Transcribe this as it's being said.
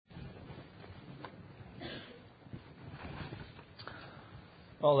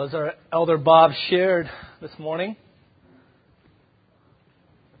Well, as our Elder Bob shared this morning,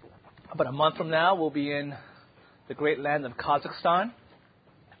 about a month from now, we'll be in the great land of Kazakhstan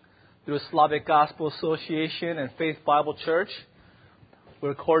through Slavic Gospel Association and Faith Bible Church.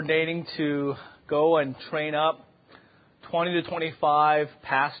 We're coordinating to go and train up 20 to 25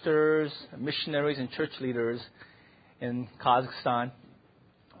 pastors, missionaries, and church leaders in Kazakhstan.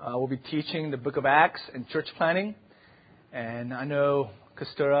 We'll be teaching the book of Acts and church planning. And I know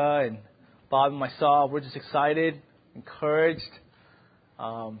Kastura and Bob and myself, we're just excited, encouraged,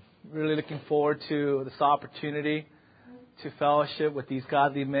 really looking forward to this opportunity to fellowship with these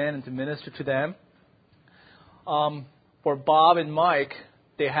godly men and to minister to them. For Bob and Mike,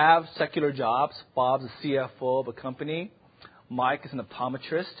 they have secular jobs. Bob's a CFO of a company. Mike is an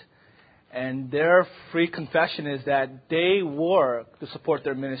optometrist. And their free confession is that they work to support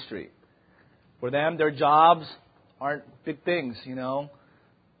their ministry. For them, their jobs aren't big things, you know.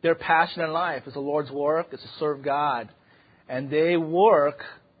 Their passion in life is the Lord's work, is to serve God. And they work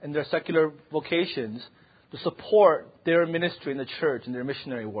in their secular vocations to support their ministry in the church and their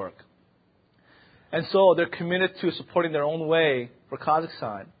missionary work. And so they're committed to supporting their own way for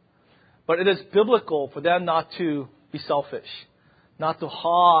Kazakhstan. But it is biblical for them not to be selfish, not to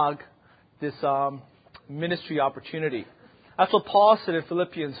hog this ministry opportunity. That's what Paul said in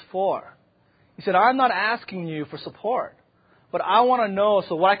Philippians 4. He said, I'm not asking you for support, but I want to know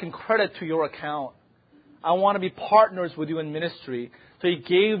so what I can credit to your account. I want to be partners with you in ministry. So he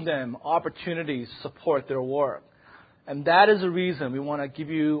gave them opportunities to support their work. And that is the reason we want to give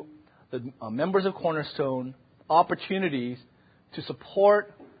you, the members of Cornerstone, opportunities to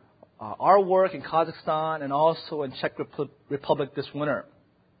support our work in Kazakhstan and also in Czech Republic this winter.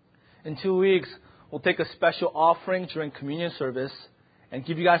 In 2 weeks, we'll take a special offering during communion service and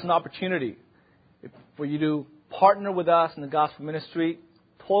give you guys an opportunity for you to partner with us in the gospel ministry,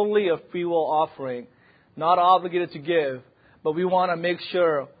 totally a free will offering, not obligated to give, but we want to make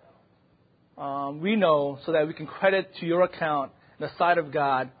sure we know so that we can credit to your account in the sight of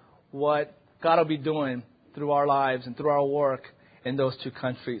God what God will be doing through our lives and through our work in those two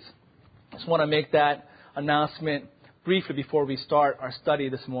countries. I just want to make that announcement briefly before we start our study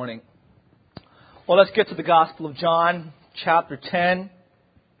this morning. Well, let's get to the Gospel of John, chapter 10.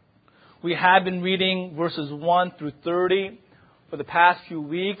 We have been reading verses 1 through 30 for the past few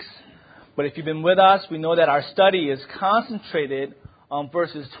weeks. But if you've been with us, we know that our study is concentrated on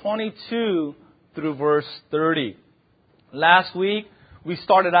verses 22 through verse 30. Last week, we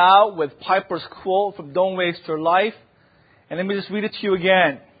started out with Piper's quote from Don't Waste Your Life. And let me just read it to you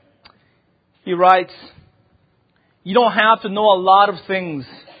again. He writes, you don't have to know a lot of things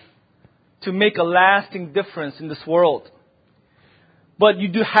to make a lasting difference in this world. But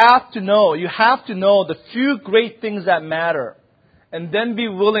you have to know the few great things that matter, and then be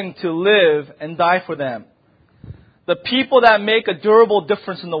willing to live and die for them. The people that make a durable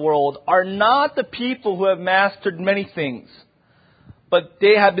difference in the world are not the people who have mastered many things, but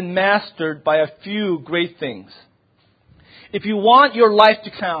they have been mastered by a few great things. If you want your life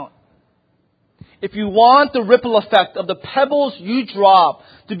to count, if you want the ripple effect of the pebbles you drop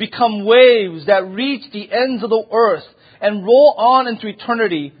to become waves that reach the ends of the earth and roll on into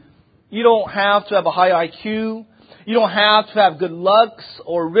eternity, you don't have to have a high IQ. You don't have to have good looks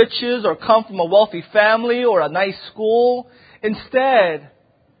or riches or come from a wealthy family or a nice school. Instead,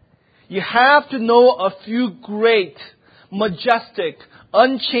 you have to know a few great, majestic,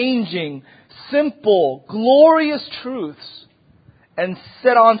 unchanging, simple, glorious truths and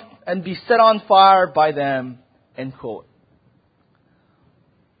be set on fire by them, end quote.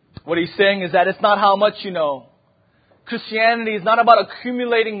 What he's saying is that it's not how much you know. Christianity is not about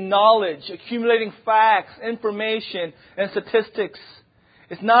accumulating knowledge, accumulating facts, information, and statistics.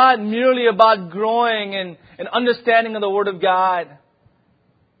 It's not merely about growing in understanding of the Word of God.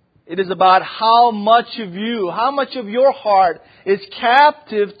 It is about how much of you, how much of your heart is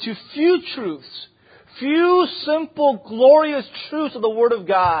captive to few truths, few simple, glorious truths of the Word of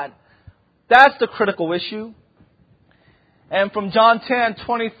God. That's the critical issue. And from John 10,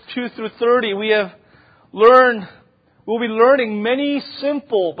 22 through 30, we'll be learning many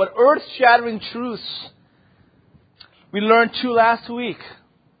simple but earth-shattering truths. We learned 2 last week.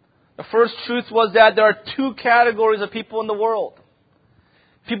 The first truth was that there are 2 categories of people in the world.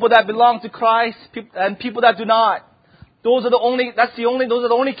 People that belong to Christ and people that do not. Those are the only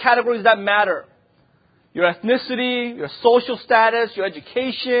categories that matter. Your ethnicity, your social status, your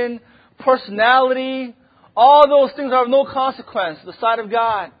education, personality, all those things are of no consequence to the sight of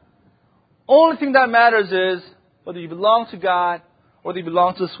God. Only thing that matters is whether you belong to God or whether you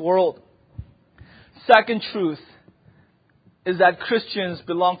belong to this world. Second truth is that Christians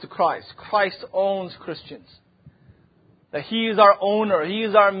belong to Christ. Christ owns Christians. That He is our owner. He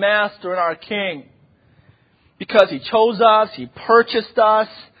is our master and our king. Because He chose us, He purchased us,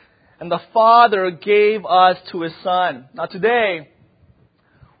 and the Father gave us to His Son. Now today,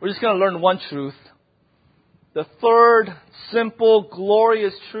 we're just going to learn one truth. The third, simple,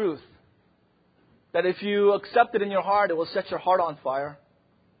 glorious truth. That if you accept it in your heart, it will set your heart on fire.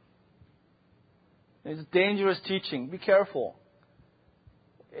 It's dangerous teaching. Be careful.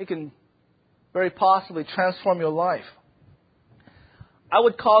 It can very possibly transform your life. I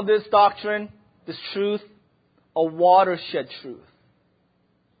would call this doctrine, this truth, a watershed truth.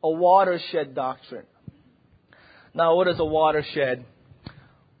 A watershed doctrine. Now, what is a watershed?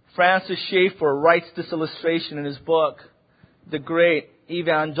 Francis Schaeffer writes this illustration in his book, The Great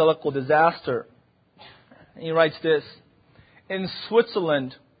Evangelical Disaster. And he writes this: in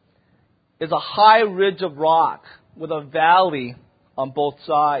Switzerland is a high ridge of rock with a valley on both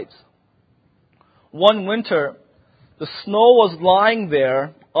sides. One winter, the snow was lying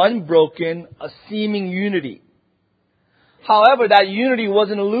there, unbroken, a seeming unity. However, that unity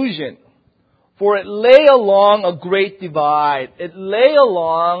was an illusion, for it lay along a great divide. It lay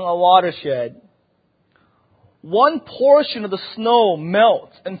along a watershed. One portion of the snow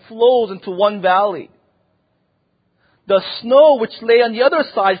melts and flows into one valley. The snow which lay on the other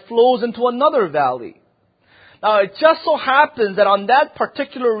side flows into another valley. Now, it just so happens that on that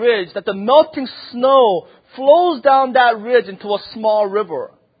particular ridge, that the melting snow flows down that ridge into a small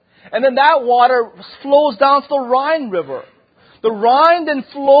river. And then that water flows down to the Rhine River. The Rhine then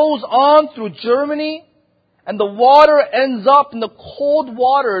flows on through Germany, and the water ends up in the cold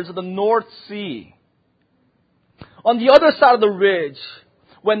waters of the North Sea. On the other side of the ridge,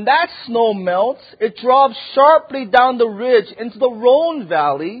 when that snow melts, it drops sharply down the ridge into the Rhone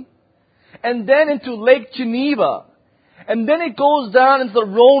Valley, and then into Lake Geneva. And then it goes down into the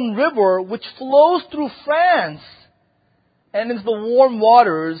Rhone River, which flows through France and into the warm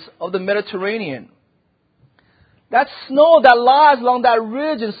waters of the Mediterranean. That snow that lies along that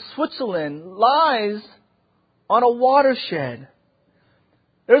ridge in Switzerland lies on a watershed.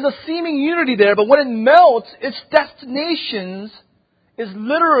 There's a seeming unity there, but when it melts, its destinations is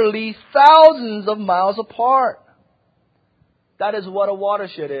literally thousands of miles apart. That is what a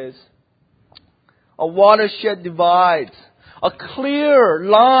watershed is. A watershed divides. A clear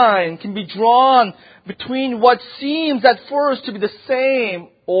line can be drawn between what seems at first to be the same,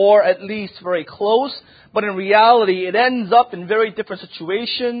 or at least very close, but in reality it ends up in very different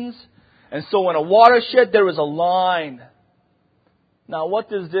situations. And so in a watershed there is a line. Now, what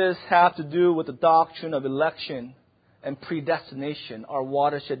does this have to do with the doctrine of election and predestination, our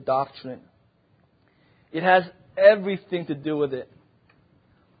watershed doctrine? It has everything to do with it.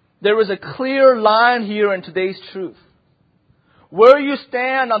 There is a clear line here in today's truth. Where you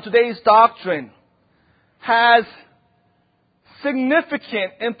stand on today's doctrine has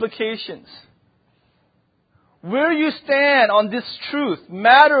significant implications. Where you stand on this truth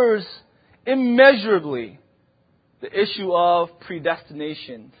matters immeasurably. The issue of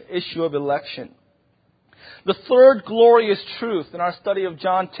predestination, the issue of election. The third glorious truth in our study of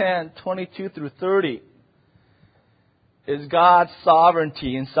John 10:22 through 30 is God's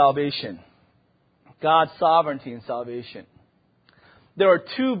sovereignty in salvation. God's sovereignty in salvation. There are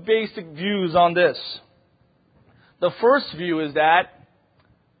two basic views on this. The first view is that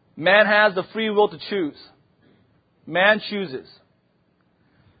man has the free will to choose. Man chooses.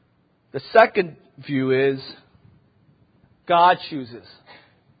 The second view is God chooses.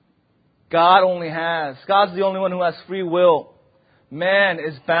 God's the only one who has free will. Man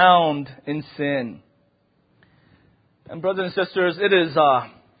is bound in sin. And brothers and sisters, it is,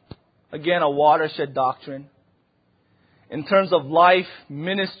 again, a watershed doctrine. In terms of life,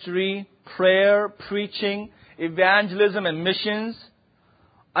 ministry, prayer, preaching, evangelism, and missions,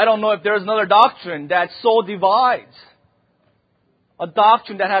 I don't know if there's another doctrine that so divides. A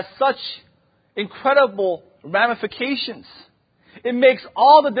doctrine that has such incredible ramifications. It makes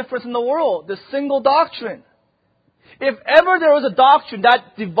all the difference in the world, this single doctrine. If ever there was a doctrine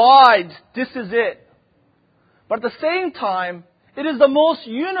that divides, this is it. But at the same time, it is the most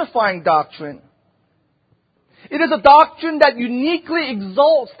unifying doctrine. It is a doctrine that uniquely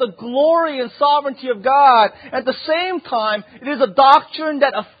exalts the glory and sovereignty of God. At the same time, it is a doctrine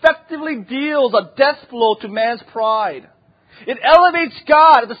that effectively deals a death blow to man's pride. It elevates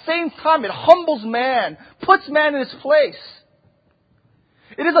God. At the same time, it humbles man, puts man in his place.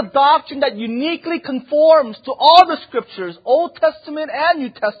 It is a doctrine that uniquely conforms to all the Scriptures, Old Testament and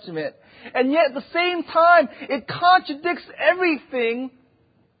New Testament. And yet at the same time, it contradicts everything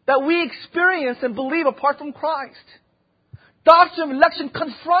that we experience and believe apart from Christ. Doctrine of election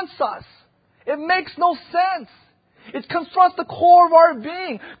confronts us. It makes no sense. It confronts the core of our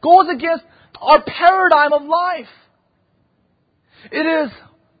being, goes against our paradigm of life. It is,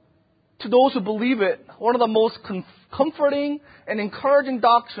 to those who believe it, one of the most comforting and encouraging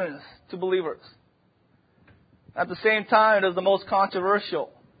doctrines to believers. At the same time, it is the most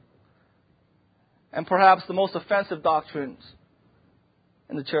controversial and perhaps the most offensive doctrines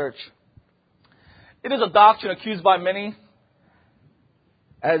in the church. It is a doctrine accused by many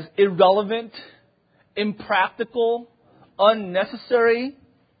as irrelevant, impractical, unnecessary.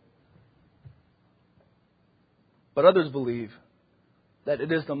 But others believe that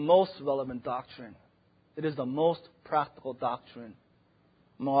it is the most relevant doctrine. It is the most practical doctrine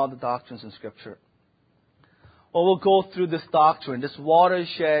among all the doctrines in Scripture. Well, we'll go through this doctrine, this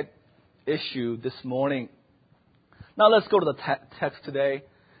watershed issue this morning. Now let's go to the text today,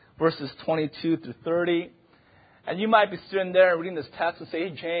 verses 22 through 30. And you might be sitting there reading this text and say,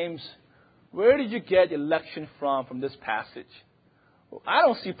 hey, James, where did you get election from this passage? Well, I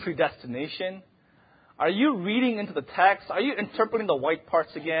don't see predestination. Are you reading into the text? Are you interpreting the white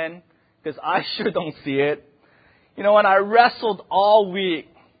parts again? Because I sure don't see it. You know, and I wrestled all week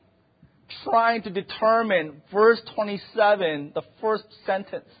trying to determine verse 27, the first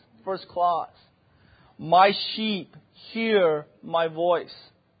sentence, first clause. My sheep hear my voice.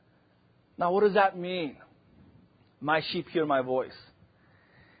 Now, what does that mean? My sheep hear my voice.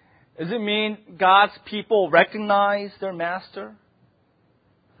 Does it mean God's people recognize their master?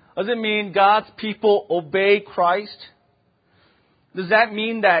 Does it mean God's people obey Christ? Does that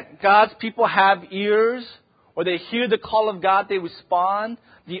mean that God's people have ears, or they hear the call of God, they respond?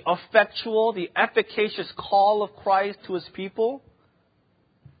 The effectual, the efficacious call of Christ to His people?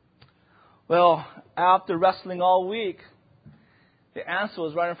 Well, after wrestling all week, the answer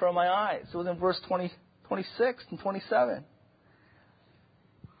was right in front of my eyes. It was in verse 26 and 27.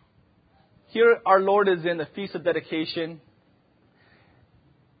 Here our Lord is in the Feast of Dedication.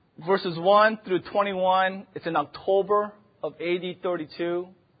 Verses 1 through 21, it's in October of AD 32.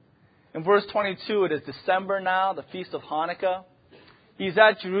 In verse 22, it is December now, the Feast of Hanukkah. He's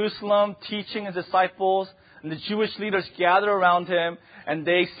at Jerusalem teaching His disciples, and the Jewish leaders gather around Him, and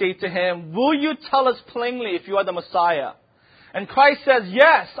they say to Him, will you tell us plainly if you are the Messiah? And Christ says,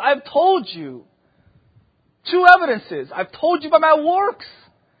 yes, I've told you. Two evidences. I've told you by my works.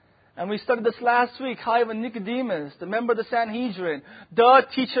 And we studied this last week, how even Nicodemus, the member of the Sanhedrin, the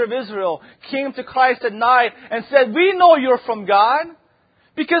teacher of Israel, came to Christ at night and said, we know you're from God,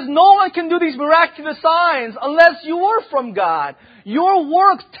 because no one can do these miraculous signs unless you are from God. Your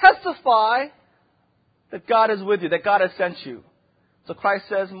works testify that God is with you, that God has sent you. So Christ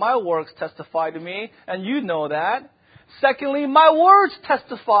says, my works testify to me, and you know that. Secondly, my words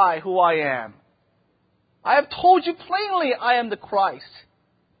testify who I am. I have told you plainly I am the Christ.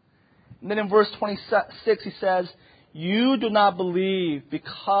 And then in verse 26 he says, you do not believe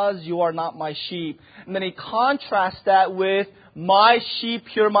because you are not my sheep. And then he contrasts that with, my sheep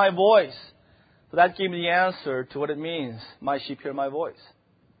hear my voice. So that gave me the answer to what it means, my sheep hear my voice.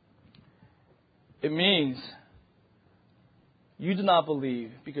 It means, you do not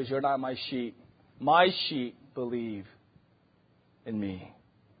believe because you're not my sheep. My sheep believe in me.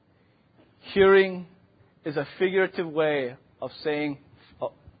 Hearing is a figurative way of saying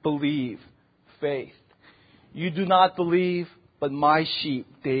believe, faith. You do not believe, but my sheep,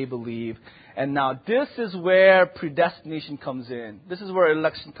 they believe. And now this is where predestination comes in. This is where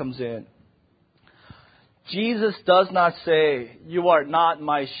election comes in. Jesus does not say, you are not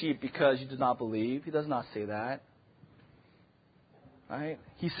my sheep because you do not believe. He does not say that. Right?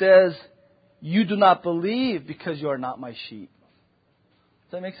 He says, you do not believe because you are not my sheep.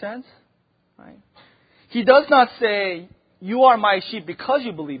 Does that make sense? Right? He does not say, you are my sheep because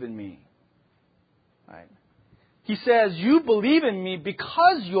you believe in me. Right? He says, you believe in me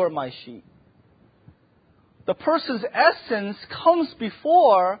because you're my sheep. The person's essence comes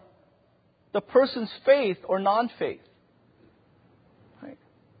before the person's faith or non-faith. Right?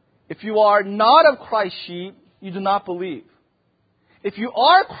 If you are not of Christ's sheep, you do not believe. If you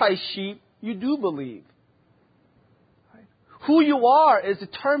are Christ's sheep, you do believe. Right? Who you are is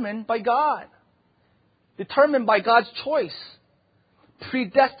determined by God. Determined by God's choice.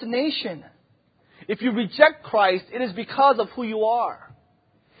 Predestination. If you reject Christ, it is because of who you are.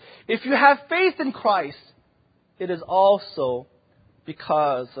 If you have faith in Christ, it is also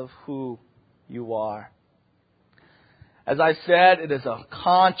because of who you are. As I said, it is a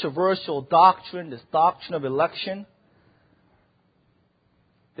controversial doctrine, this doctrine of election.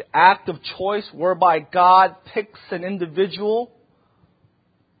 The act of choice whereby God picks an individual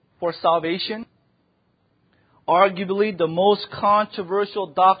for salvation. arguably the most controversial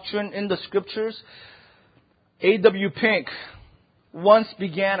doctrine in the Scriptures, A.W. Pink once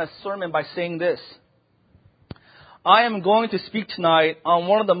began a sermon by saying this: I am going to speak tonight on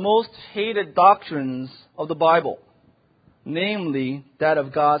one of the most hated doctrines of the Bible, namely that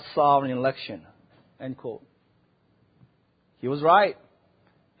of God's sovereign election. End quote. He was right.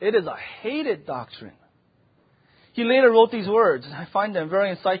 It is a hated doctrine. He later wrote these words, and I find them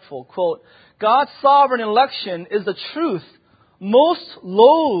very insightful. Quote, God's sovereign election is the truth most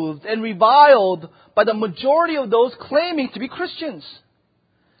loathed and reviled by the majority of those claiming to be Christians.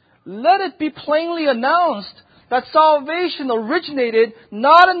 Let it be plainly announced that salvation originated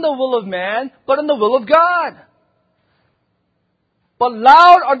not in the will of man, but in the will of God. But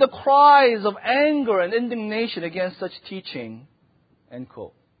loud are the cries of anger and indignation against such teaching. End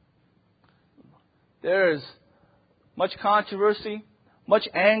quote. There is much controversy, much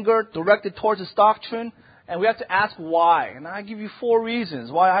anger directed towards this doctrine, and we have to ask why. And I give you 4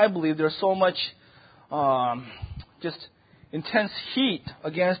 reasons why I believe there's so much just intense heat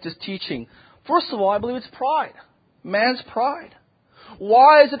against this teaching. First of all, I believe it's pride. Man's pride.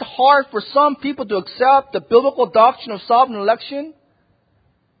 Why is it hard for some people to accept the biblical doctrine of sovereign election?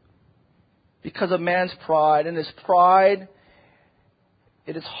 Because of man's pride. And his pride,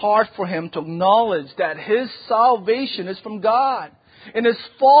 it is hard for him to acknowledge that his salvation is from God. In his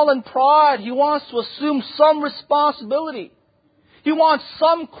fallen pride, he wants to assume some responsibility. He wants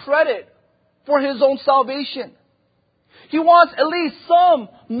some credit for his own salvation. He wants at least some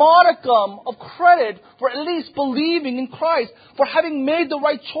modicum of credit for at least believing in Christ, for having made the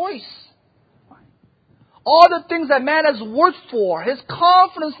right choice. All the things that man has worked for, his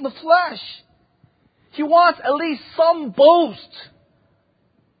confidence in the flesh. He wants at least some boast.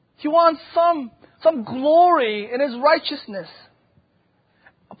 He wants some glory in his righteousness.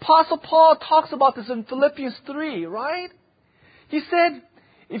 Apostle Paul talks about this in Philippians 3, right? He said,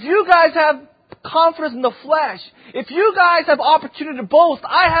 if you guys have confidence in the flesh, if you guys have opportunity to boast,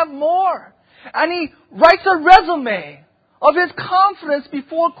 I have more. And he writes a resume of his confidence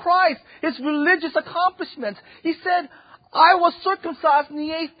before Christ, his religious accomplishments. He said, I was circumcised on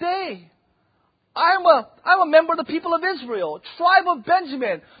the 8th day. I'm a member of the people of Israel, tribe of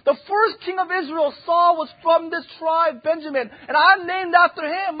Benjamin. The first king of Israel, Saul, was from this tribe, Benjamin. And I'm named after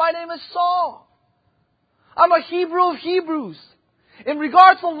him. My name is Saul. I'm a Hebrew of Hebrews. In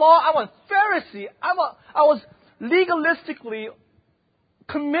regards to law, I'm a Pharisee. I was legalistically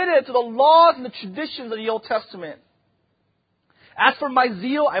committed to the laws and the traditions of the Old Testament. As for my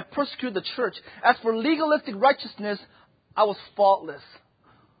zeal, I persecuted the church. As for legalistic righteousness, I was faultless.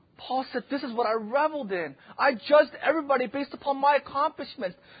 Paul said, this is what I reveled in. I judged everybody based upon my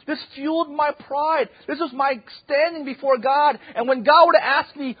accomplishments. This fueled my pride. This was my standing before God. And when God would have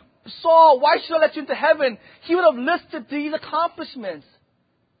asked me, Saul, why should I let you into heaven? He would have listed these accomplishments.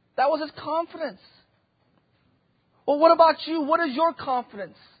 That was his confidence. Well, what about you? What is your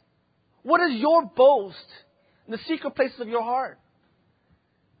confidence? What is your boast in the secret places of your heart?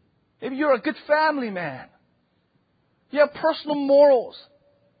 Maybe you're a good family man. You have personal morals.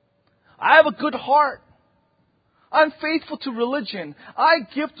 I have a good heart. I'm faithful to religion. I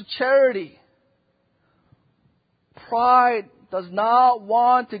give to charity. Pride does not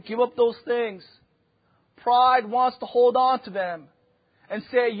want to give up those things. Pride wants to hold on to them and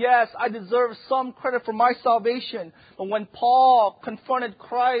say, yes, I deserve some credit for my salvation. But when Paul confronted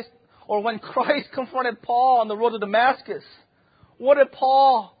Christ, or when Christ confronted Paul on the road to Damascus, what did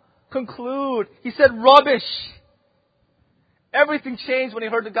Paul conclude? He said, rubbish. Everything changed when he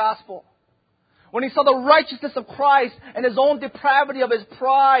heard the gospel. When he saw the righteousness of Christ and his own depravity of his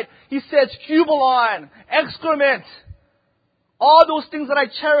pride, he said, scubalon, excrement. All those things that I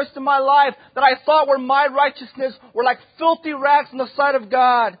cherished in my life, that I thought were my righteousness, were like filthy rags in the sight of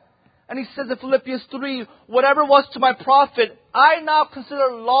God. And he says in Philippians 3, whatever was to my profit, I now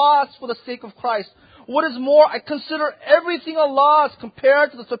consider loss for the sake of Christ. What is more, I consider everything a loss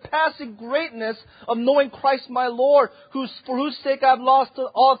compared to the surpassing greatness of knowing Christ my Lord, for whose sake I have lost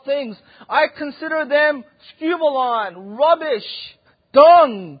all things. I consider them scubalon, rubbish,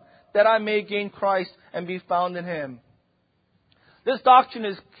 dung, that I may gain Christ and be found in Him. This doctrine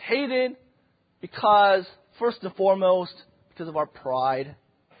is hated because, first and foremost, because of our pride.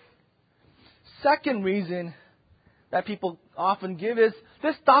 Second reason that people often give is,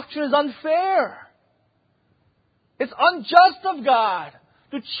 this doctrine is unfair. It's unjust of God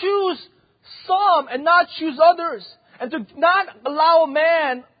to choose some and not choose others, and to not allow a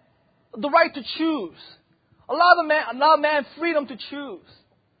man the right to choose. Allow man freedom to choose.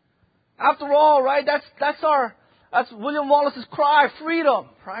 After all, right? That's William Wallace's cry, freedom,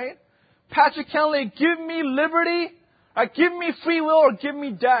 right? Patrick Henley, give me liberty, or give me free will, or give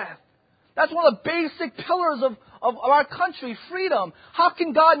me death. That's one of the basic pillars of our country, freedom. How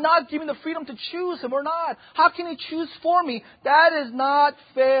can God not give me the freedom to choose Him or not? How can He choose for me? That is not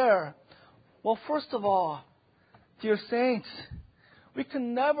fair. Well, first of all, dear saints, we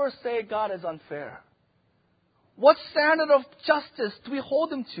can never say God is unfair. What standard of justice do we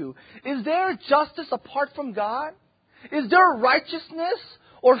hold Him to? Is there justice apart from God? Is there righteousness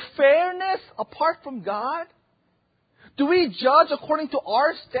or fairness apart from God? Do we judge according to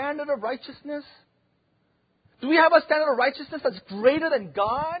our standard of righteousness? Do we have a standard of righteousness that's greater than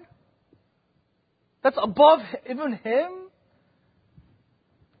God? That's above even Him?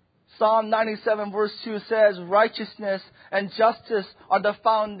 Psalm 97 verse 2 says, righteousness and justice are the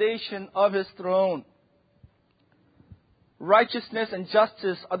foundation of His throne. Righteousness and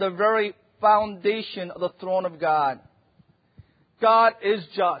justice are the very foundation of the throne of God. God is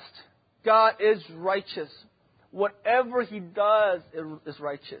just. God is righteous. Whatever He does is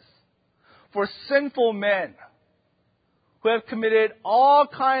righteous. For sinful men who have committed all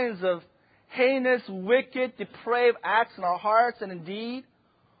kinds of heinous, wicked, depraved acts in our hearts and in deed,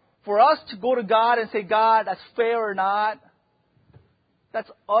 for us to go to God and say, God, that's fair or not, that's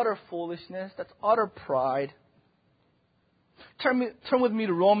utter foolishness. That's utter pride. Turn with me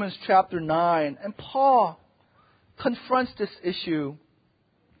to Romans chapter 9. And Paul confronts this issue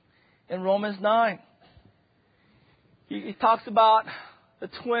in Romans 9. He talks about the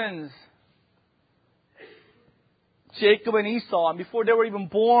twins, Jacob and Esau. And before they were even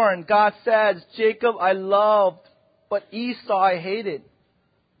born, God says, Jacob I loved, but Esau I hated.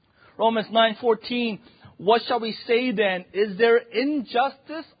 Romans 9:14, what shall we say then? Is there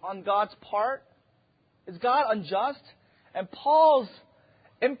injustice on God's part? Is God unjust? And Paul's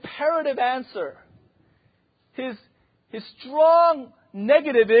imperative answer, his strong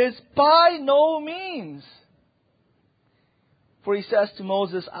negative is, by no means. For he says to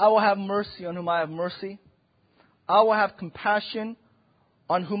Moses, I will have mercy on whom I have mercy. I will have compassion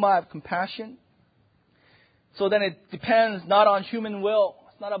on whom I have compassion. So then it depends not on human will.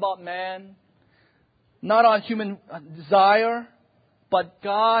 It's not about man. Not on human desire. But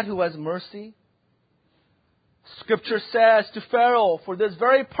God who has mercy. Scripture says to Pharaoh, for this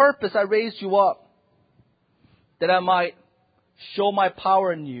very purpose I raised you up, that I might show my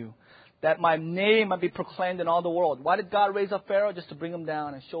power in you, that my name might be proclaimed in all the world. Why did God raise up Pharaoh? Just to bring him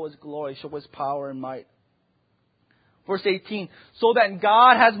down and show His glory, show His power and might. Verse 18, so that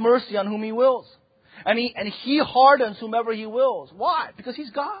God has mercy on whom He wills. And He hardens whomever He wills. Why? Because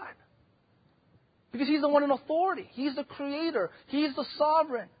He's God. Because He's the one in authority. He's the Creator. He's the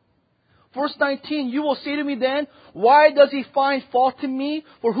Sovereign. Verse 19, you will say to me then, why does He find fault in me?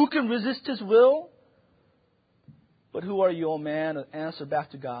 For who can resist His will? But who are you, O man? Answer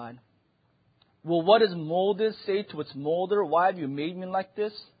back to God. Will what is molded say to its molder, why have you made me like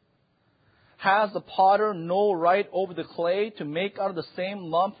this? Has the potter no right over the clay to make out of the same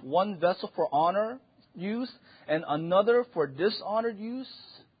lump one vessel for honor use and another for dishonored use?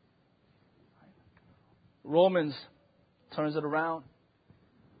 Romans turns it around.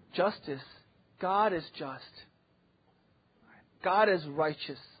 Justice. God is just. God is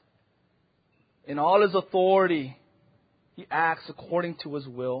righteous. In all His authority, He acts according to His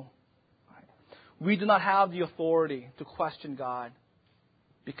will. We do not have the authority to question God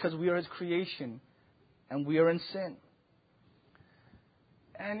because we are His creation and we are in sin.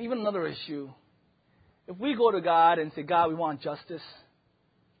 And even another issue. If we go to God and say, God, we want justice,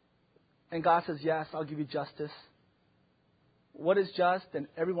 and God says, yes, I'll give you justice. What is just? Then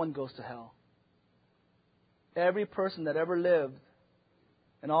everyone goes to hell. Every person that ever lived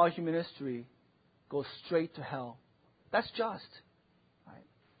in all human history goes straight to hell. That's just. Right?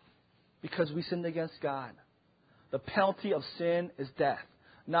 Because we sinned against God. The penalty of sin is death.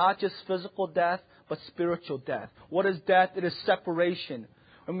 Not just physical death, but spiritual death. What is death? It is separation.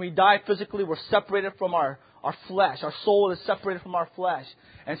 When we die physically, we're separated from our flesh. Our soul is separated from our flesh.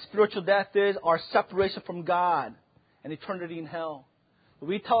 And spiritual death is our separation from God and eternity in hell. When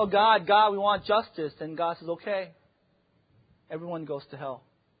we tell God, God, we want justice, then God says, okay, everyone goes to hell.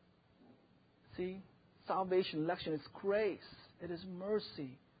 See, salvation, election is grace. It is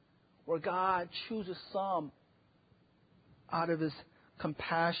mercy. Where God chooses some out of His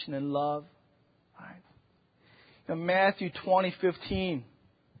compassion and love. Right? In Matthew 20:15,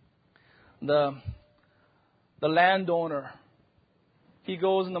 the landowner, he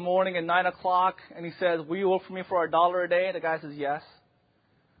goes in the morning at 9 o'clock and he says, will you work for me for $1 a day? The guy says, yes.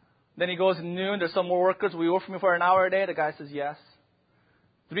 Then he goes at noon, there's some more workers, will you work for me for an hour a day? The guy says, yes.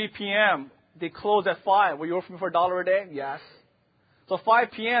 3 p.m., they close at 5. Will you work for me for $1 a day? Yes. So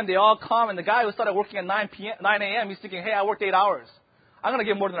 5 p.m., they all come, and the guy who started working at 9 a.m., he's thinking, hey, I worked 8 hours. I'm going to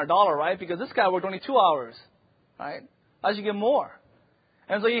get more than $1, right? Because this guy worked only 2 hours, right? I should get more.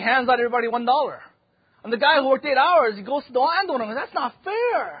 And so he hands out everybody $1. And the guy who worked 8 hours, he goes to the landowner and goes, that's not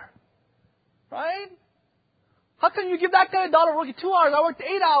fair, right? How can you give that guy $1 working 2 hours? I worked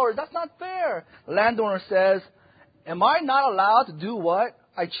 8 hours. That's not fair. The landowner says, am I not allowed to do what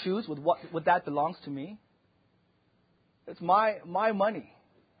I choose with that belongs to me? It's my money.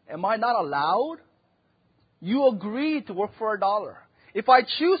 Am I not allowed? You agreed to work for $1. If I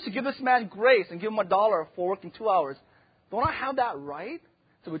choose to give this man grace and give him $1 for working 2 hours, don't I have that right?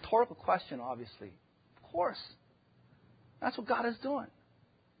 It's a rhetorical question, obviously. Of course. That's what God is doing.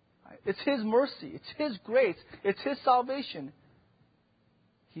 It's His mercy. It's His grace. It's His salvation.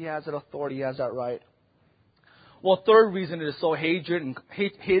 He has that authority. He has that right. Well, third reason it is so hated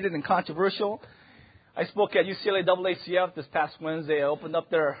and controversial. I spoke at UCLA AACF this past Wednesday. I opened up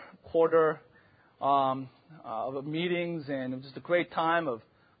their quarter of meetings, and it was just a great time of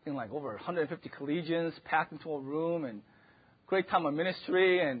like over 150 collegians packed into a room, and great time of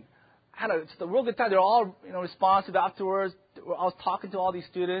ministry, and I had just a real good time. They're all responsive afterwards. I was talking to all these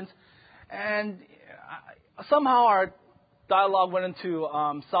students, and somehow our dialogue went into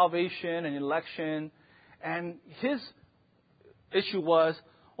salvation and election, and his issue was,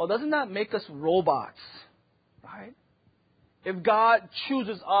 well, doesn't that make us robots, right? If God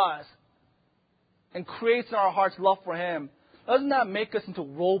chooses us and creates in our hearts love for Him, doesn't that make us into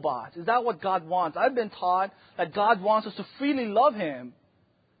robots? Is that what God wants? I've been taught that God wants us to freely love Him,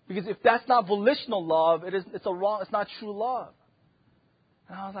 because if that's not volitional love, it's not true love.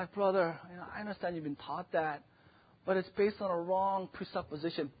 And I was like, brother, I understand you've been taught that, but it's based on a wrong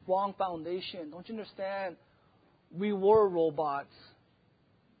presupposition, wrong foundation. Don't you understand? We were robots,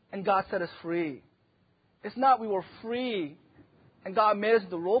 and God set us free. It's not we were free, and God made us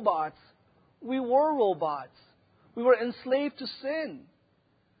into robots. We were robots. We were enslaved to sin.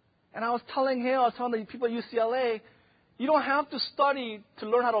 And I was telling the people at UCLA, you don't have to study to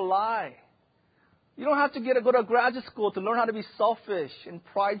learn how to lie. You don't have to go to graduate school to learn how to be selfish and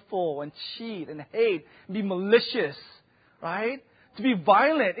prideful and cheat and hate and be malicious, right? To be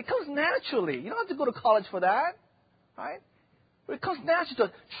violent. It comes naturally. You don't have to go to college for that, right? But it comes naturally to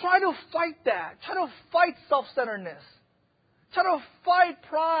us. Try to fight that. Try to fight self-centeredness. Try to fight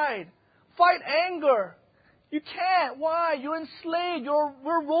pride. Fight anger. You can't. Why? You're enslaved.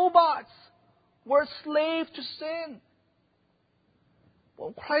 We're robots. We're slaves to sin.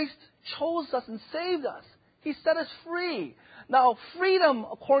 Well, Christ chose us and saved us. He set us free. Now, freedom,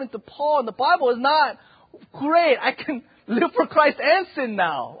 according to Paul in the Bible, is not great. I can live for Christ and sin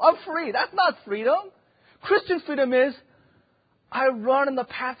now. I'm free. That's not freedom. Christian freedom is, I run in the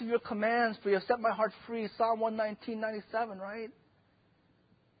path of your commands, for you have set my heart free. Psalm 119:97, right?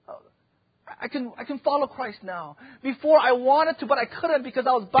 I can follow Christ now. Before I wanted to, but I couldn't because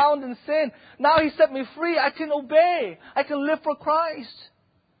I was bound in sin. Now He set me free. I can obey. I can live for Christ.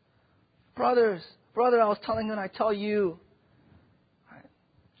 Brother, I was telling you and I tell you,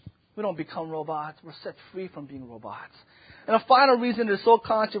 we don't become robots. We're set free from being robots. And a final reason it is so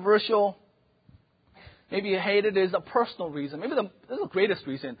controversial, maybe you hate it, is a personal reason. Maybe this is the greatest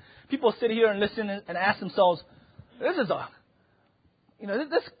reason. People sit here and listen and ask themselves, this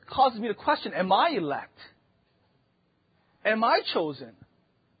causes me to question, am I elect? Am I chosen?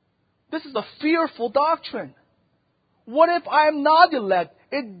 This is a fearful doctrine. What if I'm not elect?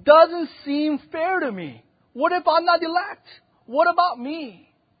 It doesn't seem fair to me. What if I'm not elect? What about me?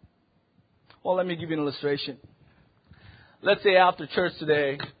 Well, let me give you an illustration. Let's say after church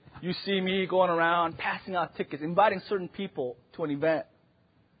today, you see me going around passing out tickets, inviting certain people to an event.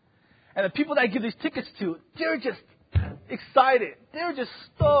 And the people that I give these tickets to, they're just excited. They're just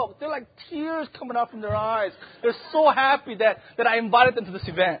stoked. They're like tears coming out from their eyes. They're so happy that I invited them to this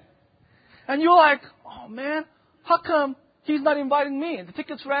event. And you're like, oh man, how come he's not inviting me? The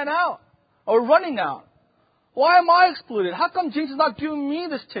tickets ran out or running out. Why am I excluded? How come Jesus is not giving me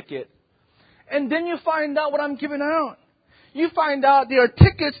this ticket? And then you find out what I'm giving out. You find out there are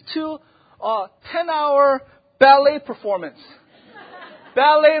tickets to a 10-hour ballet performance.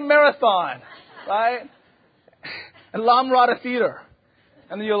 Ballet marathon, right? And La Mirada Theater.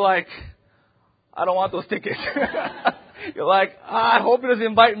 And then you're like, I don't want those tickets. You're like, I hope he doesn't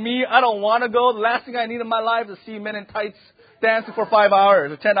invite me. I don't want to go. The last thing I need in my life is to see men in tights dancing for 5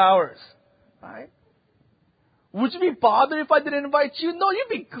 hours or 10 hours. Right? Would you be bothered if I didn't invite you? No, you'd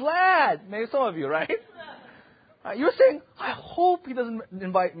be glad. Maybe some of you, right? You're saying, I hope he doesn't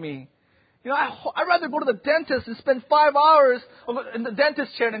invite me. I'd rather go to the dentist and spend 5 hours in the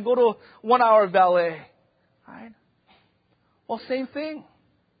dentist chair than go to a 1 hour ballet. Right? Well, same thing.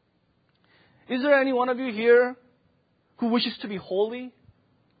 Is there any one of you here who wishes to be holy?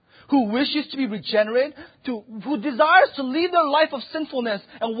 Who wishes to be regenerate? Who desires to leave their life of sinfulness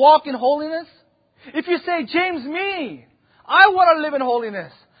and walk in holiness? If you say, James, me, I want to live in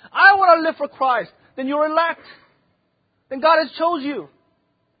holiness. I want to live for Christ. Then you're elect. Then God has chose you.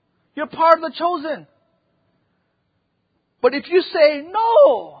 You're part of the chosen. But if you say,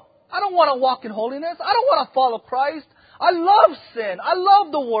 no, I don't want to walk in holiness. I don't want to follow Christ. I love sin. I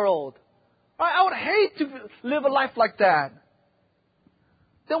love the world. I would hate to live a life like that.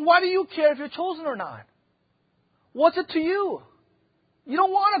 Then why do you care if you're chosen or not? What's it to you? You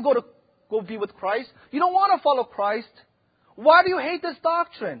don't want to go be with Christ. You don't want to follow Christ. Why do you hate this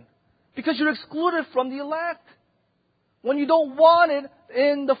doctrine? Because you're excluded from the elect when you don't want it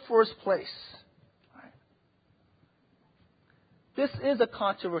in the first place. Right? This is a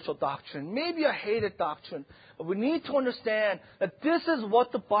controversial doctrine, maybe a hated doctrine, but we need to understand that this is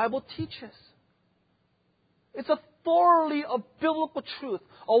what the Bible teaches. It's a thoroughly a biblical truth,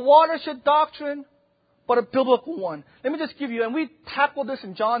 a watershed doctrine, but a biblical one. Let me just give you, and we tackled this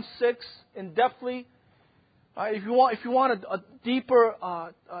in John 6 in depthly. If you want a deeper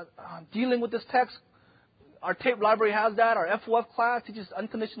dealing with this text, our tape library has that. Our FOF class teaches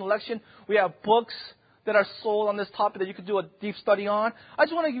unconditional election. We have books that are sold on this topic that you could do a deep study on. I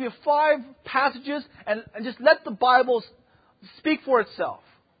just want to give you 5 passages and just let the Bible speak for itself.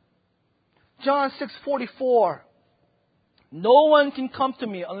 John 6:44. No one can come to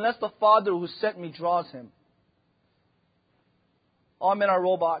me unless the Father who sent me draws him. All men are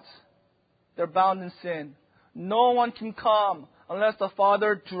robots. They're bound in sin. No one can come unless the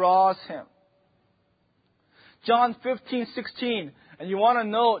Father draws him. John 15:16. And you want to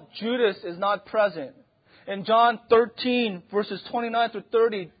know, Judas is not present. In John 13, verses 29 through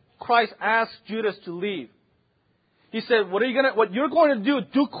 30, Christ asked Judas to leave. He said, what you're going to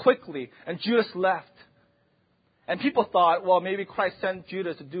do quickly. And Judas left. And people thought, well, maybe Christ sent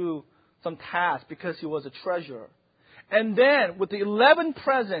Judas to do some task because he was a treasurer. And then, with the 11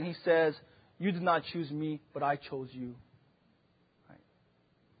 present, he says, you did not choose me, but I chose you. Right.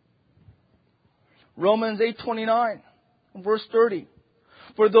 Romans 8:29, verse 30.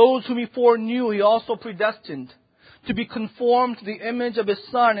 For those whom he foreknew, he also predestined to be conformed to the image of his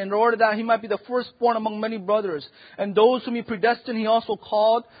Son, in order that he might be the firstborn among many brothers. And those whom he predestined, he also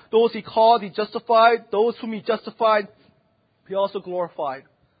called. Those he called, he justified. Those whom he justified, he also glorified.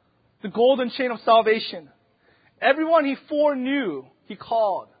 The golden chain of salvation. Everyone he foreknew, he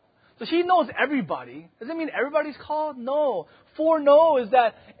called. So he knows everybody. Does it mean everybody's called? No. Foreknow is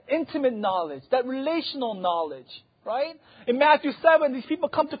that intimate knowledge, that relational knowledge. Right? In Matthew 7, these people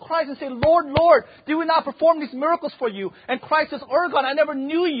come to Christ and say, Lord, Lord, did we not perform these miracles for you? And Christ says, Ergon, I never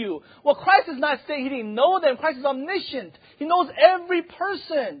knew you. Well, Christ is not saying he didn't know them. Christ is omniscient. He knows every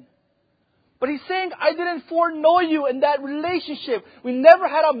person. But he's saying, I didn't foreknow you in that relationship. We never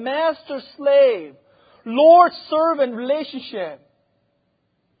had a master-slave, Lord-servant relationship.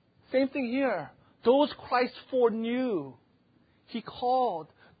 Same thing here. Those Christ foreknew, he called.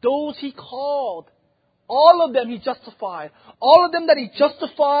 Those he called, all of them he justified. All of them that he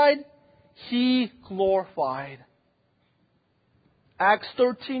justified, he glorified. Acts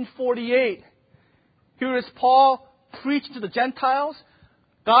 13:48. Here is Paul preaching to the Gentiles.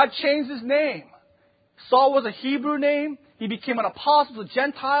 God changed his name. Saul was a Hebrew name. He became an apostle to the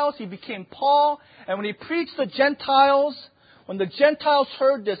Gentiles. He became Paul. And when he preached to the Gentiles, when the Gentiles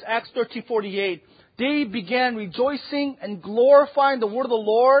heard this, Acts 13:48, they began rejoicing and glorifying the word of the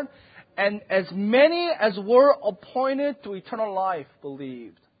Lord. And as many as were appointed to eternal life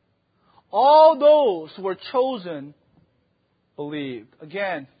believed. All those who were chosen believed.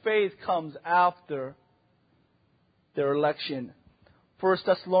 Again, faith comes after their election. 1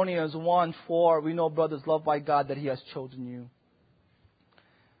 Thessalonians 1:4, we know, brothers, loved by God, that he has chosen you.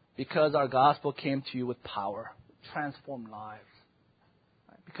 Because our gospel came to you with power, transformed lives.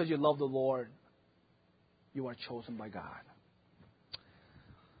 Because you love the Lord, you are chosen by God.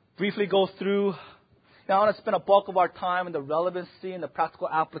 Briefly go through. Now I want to spend a bulk of our time in the relevancy and the practical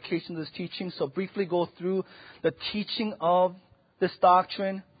application of this teaching. So briefly go through the teaching of this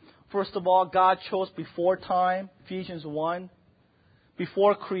doctrine. First of all, God chose before time, Ephesians 1.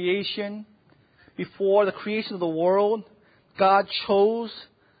 Before creation, before the creation of the world, God chose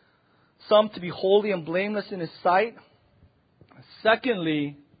some to be holy and blameless in his sight.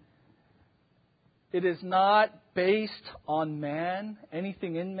 Secondly, it is not based on man,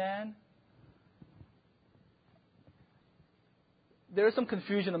 anything in man. There is some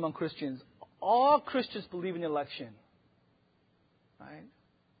confusion among Christians. All Christians believe in election. Right?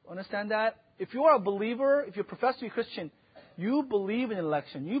 Understand that? If you are a believer, if you profess to be a Christian, You believe in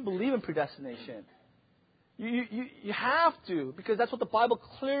election. You believe in predestination. You have to, because that's what the Bible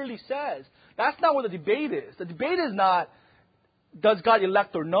clearly says. That's not what the debate is. The debate is not, does God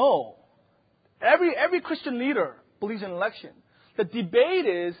elect or no? Every Christian leader believes in election. The debate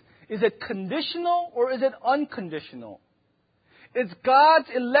is it conditional or is it unconditional? Is God's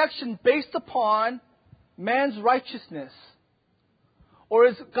election based upon man's righteousness? Or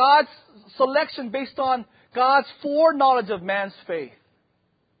is God's selection based on God's foreknowledge of man's faith?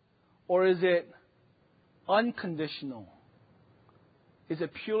 Or is it unconditional? Is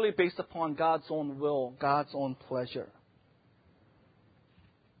it purely based upon God's own will, God's own pleasure?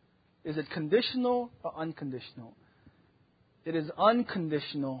 Is it conditional or unconditional? It is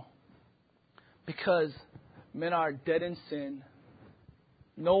unconditional because men are dead in sin.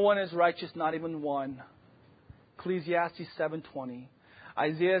 No one is righteous, not even one. Ecclesiastes 7:20.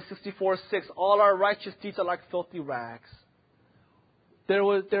 Isaiah 64:6. All our righteous deeds are like filthy rags.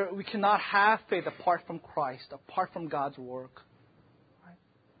 We cannot have faith apart from Christ, apart from God's work.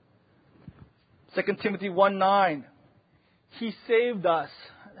 2 Timothy 1:9. He saved us.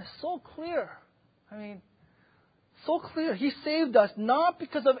 It's so clear. So clear. He saved us not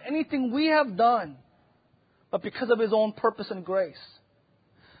because of anything we have done, but because of His own purpose and grace.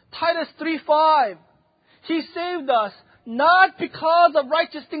 Titus 3:5. He saved us not because of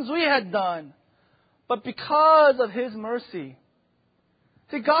righteous things we had done, but because of His mercy.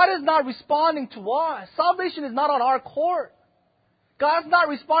 See, God is not responding to us. Salvation is not on our court. God's not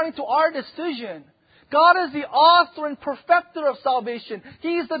responding to our decision. God is the author and perfecter of salvation.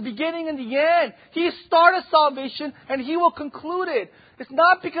 He is the beginning and the end. He started salvation and He will conclude it. It's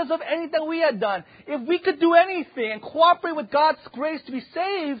not because of anything we had done. If we could do anything and cooperate with God's grace to be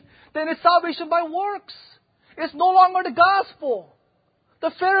saved, then it's salvation by works. It's no longer the gospel.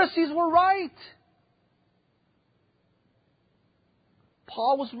 The Pharisees were right.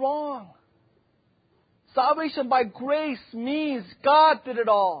 Paul was wrong. Salvation by grace means God did it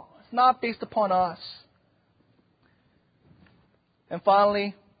all. It's not based upon us. And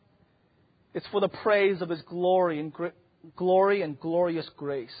finally, it's for the praise of His glory and glorious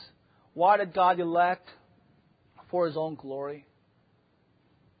grace. Why did God elect? For His own glory.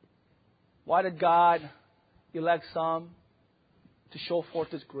 Why did God elect some? To show forth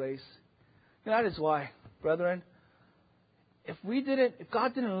His grace. And that is why, brethren, if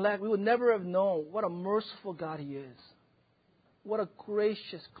God didn't elect, we would never have known what a merciful God He is. What a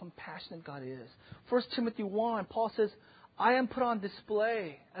gracious, compassionate God He is. 1 Timothy 1, Paul says, I am put on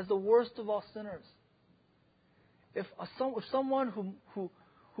display as the worst of all sinners. If someone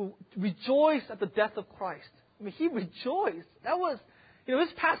who rejoiced at the death of Christ, he rejoiced. That was, he was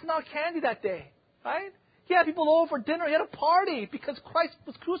passing out candy that day, right? He had people over for dinner. He had a party because Christ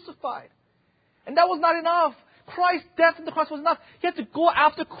was crucified. And that was not enough. Christ's death on the cross was enough. He had to go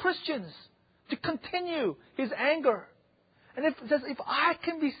after Christians to continue His anger. And it says, if I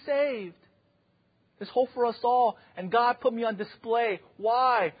can be saved, there's hope for us all. And God put me on display.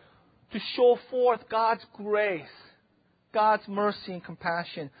 Why? To show forth God's grace, God's mercy and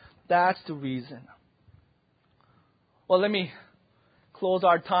compassion. That's the reason. Well, let me close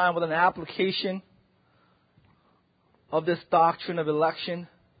our time with an application of this doctrine of election.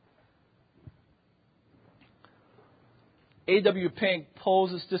 A.W. Pink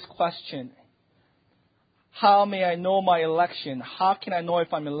poses this question. How may I know my election? How can I know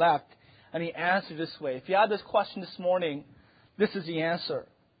if I'm elect? And he answered this way. If you had this question this morning, this is the answer.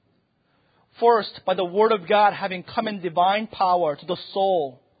 First, by the Word of God having come in divine power to the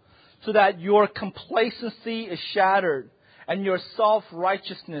soul, so that your complacency is shattered and your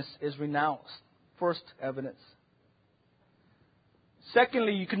self-righteousness is renounced. First evidence.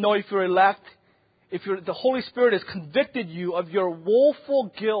 Secondly, you can know if you're elect if the Holy Spirit has convicted you of your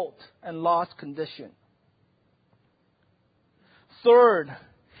woeful guilt and lost condition. Third,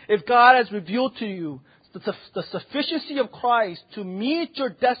 if God has revealed to you the sufficiency of Christ to meet your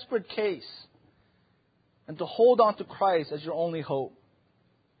desperate case and to hold on to Christ as your only hope.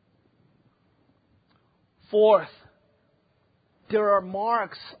 Fourth, there are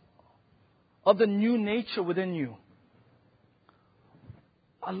marks of the new nature within you.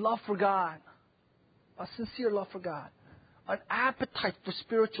 A love for God. A sincere love for God. An appetite for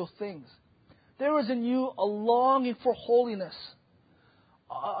spiritual things. There is in you a longing for holiness.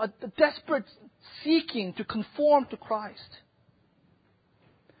 A desperate seeking to conform to Christ.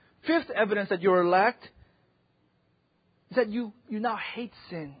 Fifth evidence that you're elect is that you now hate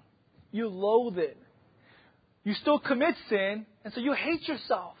sin. You loathe it. You still commit sin, and so you hate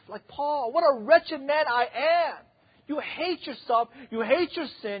yourself. Like Paul, what a wretched man I am. You hate yourself. You hate your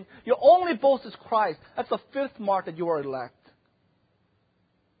sin. Your only boast is Christ. That's the fifth mark that you are elect.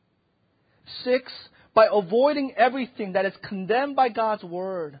 6, by avoiding everything that is condemned by God's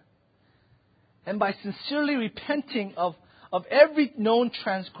word, and by sincerely repenting of every known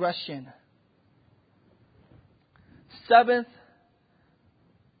transgression. 7th,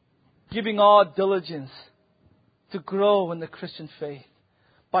 giving all diligence to grow in the Christian faith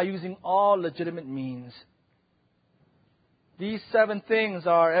by using all legitimate means. These 7 things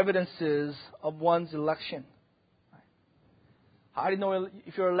are evidences of one's election. How do you know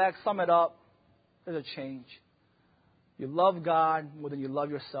if you're elect? Sum it up. There's a change. You love God more than you love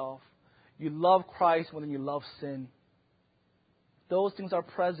yourself. You love Christ more than you love sin. Those things are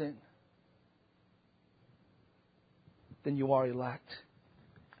present. Then you are elect.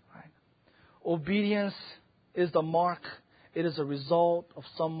 Right? Obedience is the mark. It is a result of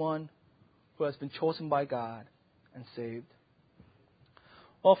someone who has been chosen by God and saved.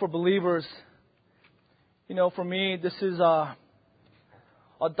 Well, for believers, for me, this is a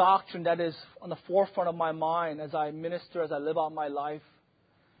doctrine that is on the forefront of my mind as I minister, as I live out my life,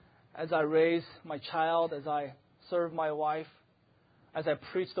 as I raise my child, as I serve my wife, as I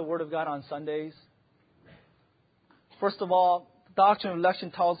preach the Word of God on Sundays. First of all, the doctrine of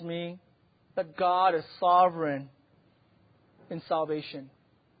election tells me that God is sovereign in salvation.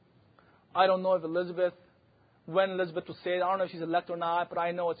 I don't know if when Elizabeth will say it, I don't know if she's elect or not, but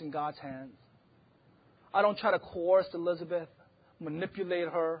I know it's in God's hands. I don't try to coerce Elizabeth, manipulate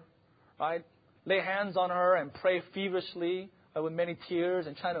her, right? Lay hands on her and pray feverishly with many tears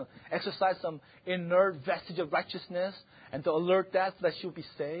and trying to exercise some inert vestige of righteousness and to alert that so that she'll be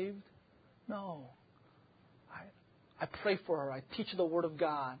saved. No. I pray for her. I teach her the Word of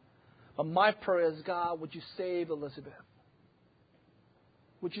God. But my prayer is, God, would you save Elizabeth?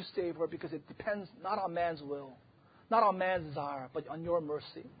 Would you save her? Because it depends not on man's will, not on man's desire, but on your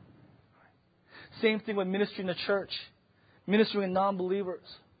mercy. Same thing with ministry in the church, ministering in non-believers.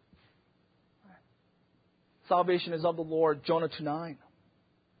 Salvation is of the Lord, Jonah 2:9.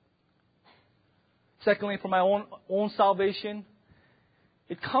 Secondly, for my own salvation,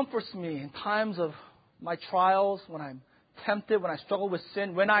 it comforts me in times of my trials, when I'm tempted, when I struggle with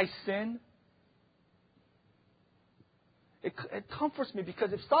sin, when I sin. It comforts me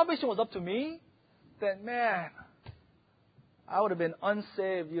because if salvation was up to me, then man, I would have been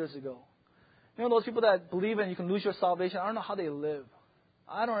unsaved years ago. Those people that believe in you can lose your salvation, I don't know how they live.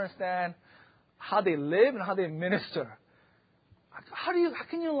 I don't understand how they live and how they minister. How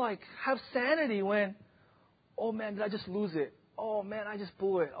can you have sanity when, oh man, did I just lose it? Oh man, I just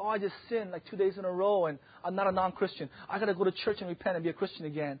blew it. Oh, I just sinned 2 days in a row and I'm not a non-Christian. I got to go to church and repent and be a Christian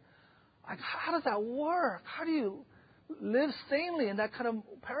again. How does that work? How do you live sanely in that kind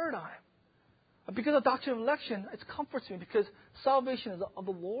of paradigm? Because of doctrine of election, it comforts me because salvation is of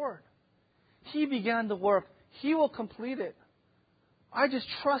the Lord. He began the work. He will complete it. I just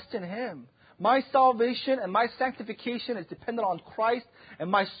trust in Him. My salvation and my sanctification is dependent on Christ, and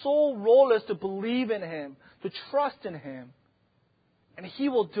my sole role is to believe in Him, to trust in Him. And He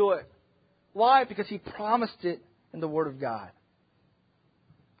will do it. Why? Because He promised it in the Word of God.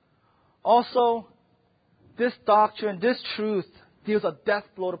 Also, this doctrine, this truth, deals a death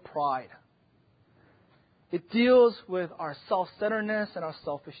blow to pride. It deals with our self-centeredness and our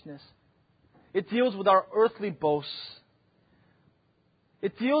selfishness. It deals with our earthly boasts.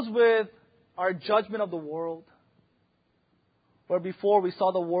 It deals with our judgment of the world. Where before we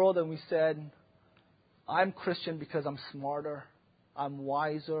saw the world and we said, I'm Christian because I'm smarter, I'm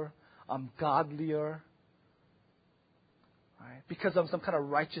wiser, I'm godlier, right? Because of some kind of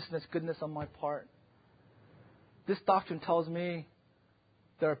righteousness, goodness on my part. This doctrine tells me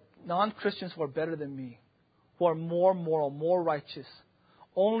there are non-Christians who are better than me, who are more moral, more righteous.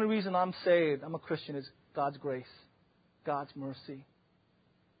 Only reason I'm saved, I'm a Christian, is God's grace, God's mercy.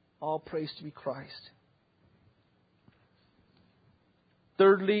 All praise to be Christ.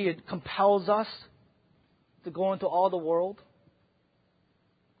 Thirdly, it compels us to go into all the world.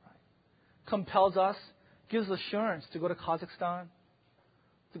 Compels us, gives assurance to go to Kazakhstan,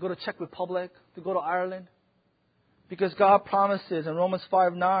 to go to Czech Republic, to go to Ireland. Because God promises in Romans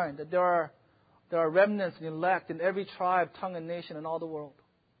 5:9 that there are remnants and elect in every tribe, tongue, and nation in all the world.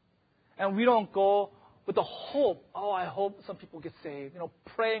 And we don't go with the hope, I hope some people get saved,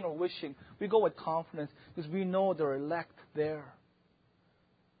 praying or wishing. We go with confidence because we know there are elect there.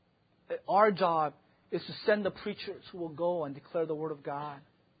 Our job is to send the preachers who will go and declare the Word of God.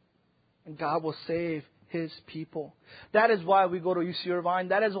 And God will save His people. That is why we go to UC Irvine.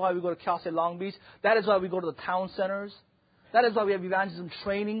 That is why we go to Cal State Long Beach. That is why we go to the town centers. That is why we have evangelism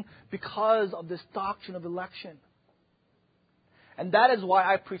training, because of this doctrine of election. And that is why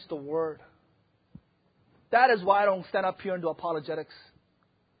I preach the Word. That is why I don't stand up here and do apologetics.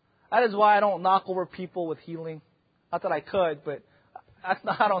 That is why I don't knock over people with healing. Not that I could, but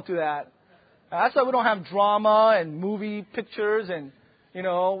I don't do that. That's why we don't have drama and movie pictures and,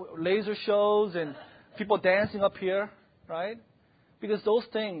 laser shows and people dancing up here, right? Because those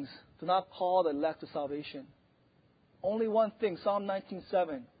things do not call the elect to salvation. Only one thing, Psalm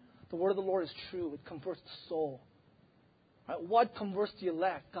 19:7. The word of the Lord is true. It converts the soul. Right? What converts the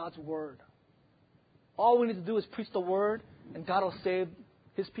elect? God's word. All we need to do is preach the word, and God will save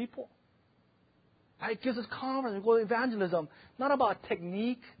His people. Right? It gives us confidence. We go to evangelism. It's not about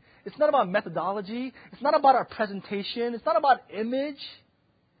technique. It's not about methodology. It's not about our presentation. It's not about image.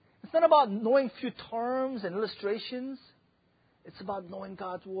 It's not about knowing few terms and illustrations. It's about knowing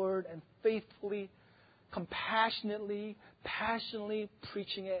God's word and faithfully, compassionately, passionately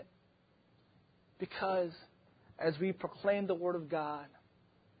preaching it. Because as we proclaim the word of God,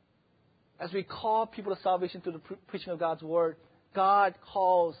 as we call people to salvation through the preaching of God's word, God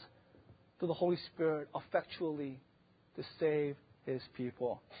calls through the Holy Spirit effectually to save His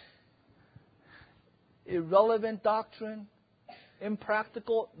people. Irrelevant doctrine,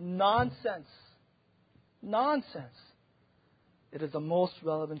 impractical nonsense. Nonsense. It is the most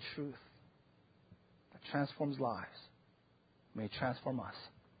relevant truth that transforms lives. May it transform us.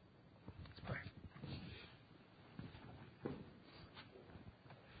 Let's pray.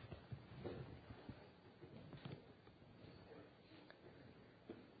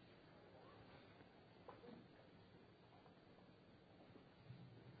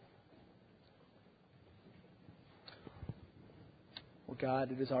 Oh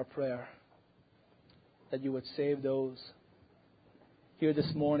God, it is our prayer that you would save those here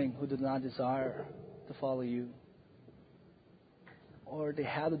this morning who do not desire to follow you. Or they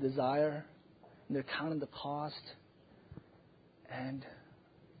have the desire and they're counting the cost and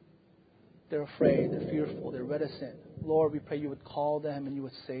they're afraid, they're fearful, they're reticent. Lord, we pray you would call them and you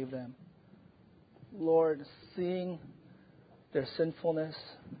would save them. Lord, seeing their sinfulness,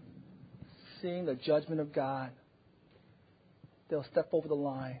 seeing the judgment of God, they'll step over the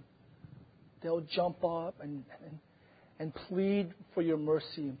line. They'll jump up and plead for your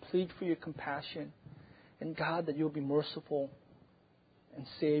mercy and plead for your compassion. And God, that you'll be merciful and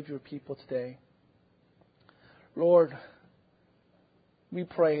save your people today. Lord, we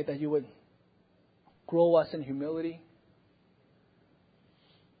pray that you would grow us in humility.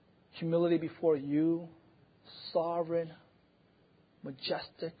 Humility before you, sovereign,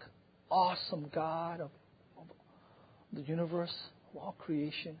 majestic, awesome God of the universe, of all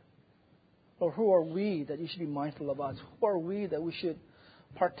creation. Lord, who are we that you should be mindful of us? Who are we that we should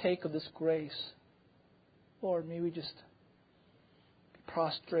partake of this grace? Lord, may we just be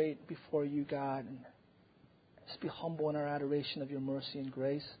prostrate before you, God, and just be humble in our adoration of your mercy and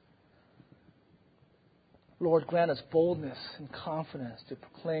grace. Lord, grant us boldness and confidence to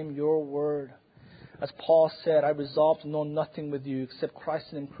proclaim your word. As Paul said, I resolved to know nothing with you except Christ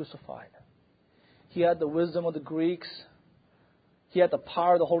and Him crucified. He had the wisdom of the Greeks. He had the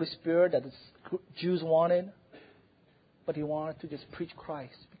power of the Holy Spirit that the Jews wanted. But he wanted to just preach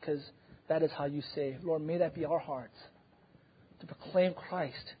Christ because that is how you save. Lord, may that be our hearts. To proclaim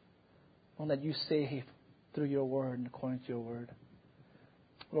Christ. And that you save through your word and according to your word.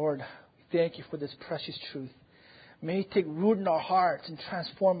 Lord, we thank you for this precious truth. May it take root in our hearts and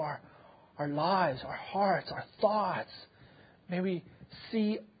transform our lives, our hearts, our thoughts. May we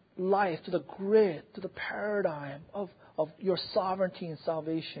see life to the grid, to the paradigm of your sovereignty and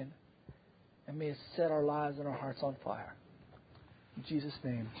salvation. And may it set our lives and our hearts on fire. In Jesus'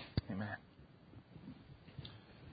 name, amen.